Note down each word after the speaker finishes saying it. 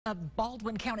A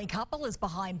Baldwin County couple is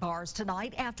behind bars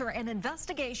tonight after an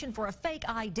investigation for a fake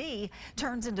ID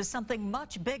turns into something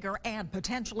much bigger and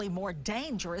potentially more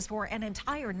dangerous for an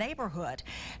entire neighborhood.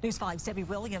 News 5's Debbie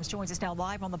Williams joins us now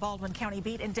live on the Baldwin County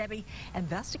beat. And Debbie,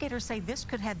 investigators say this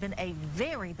could have been a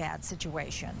very bad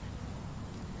situation.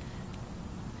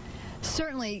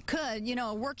 Certainly could. You know,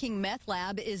 a working meth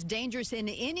lab is dangerous in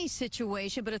any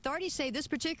situation, but authorities say this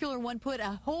particular one put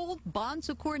a whole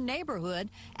Secour neighborhood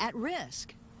at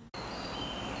risk.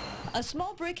 A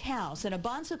small brick house in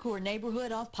a Secour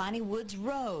neighborhood off Piney Woods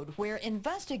Road, where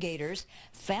investigators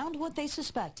found what they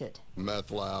suspected. Meth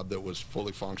lab that was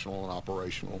fully functional and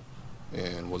operational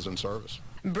and was in service.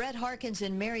 Brett Harkins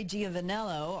and Mary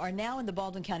Giovanello are now in the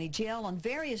Baldwin County Jail on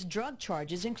various drug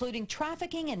charges, including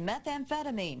trafficking and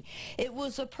methamphetamine. It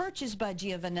was a purchase by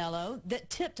Giovanello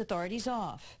that tipped authorities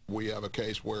off. We have a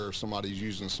case where somebody's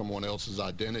using someone else's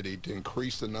identity to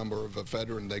increase the number of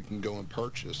ephedrine they can go and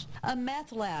purchase. A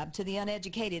meth lab, to the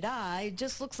uneducated eye,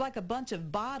 just looks like a bunch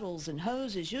of bottles and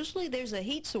hoses. Usually there's a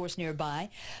heat source nearby,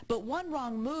 but one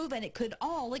wrong move and it could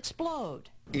all explode.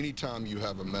 Anytime you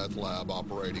have a meth lab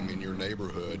operating in your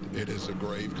neighborhood, it is a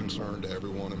grave concern to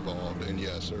everyone involved, and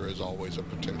yes, there is always a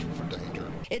potential for danger.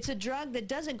 It's a drug that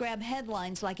doesn't grab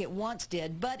headlines like it once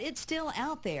did, but it's still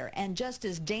out there and just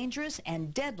as dangerous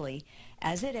and deadly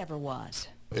as it ever was.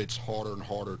 It's harder and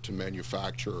harder to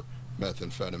manufacture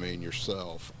methamphetamine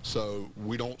yourself, so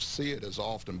we don't see it as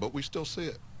often, but we still see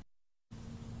it.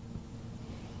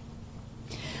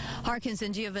 Harkins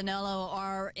and Giovanello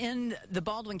are in the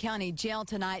Baldwin County Jail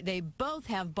tonight. They both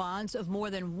have bonds of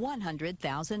more than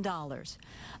 $100,000.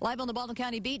 Live on the Baldwin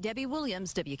County beat, Debbie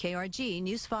Williams, WKRG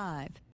News 5.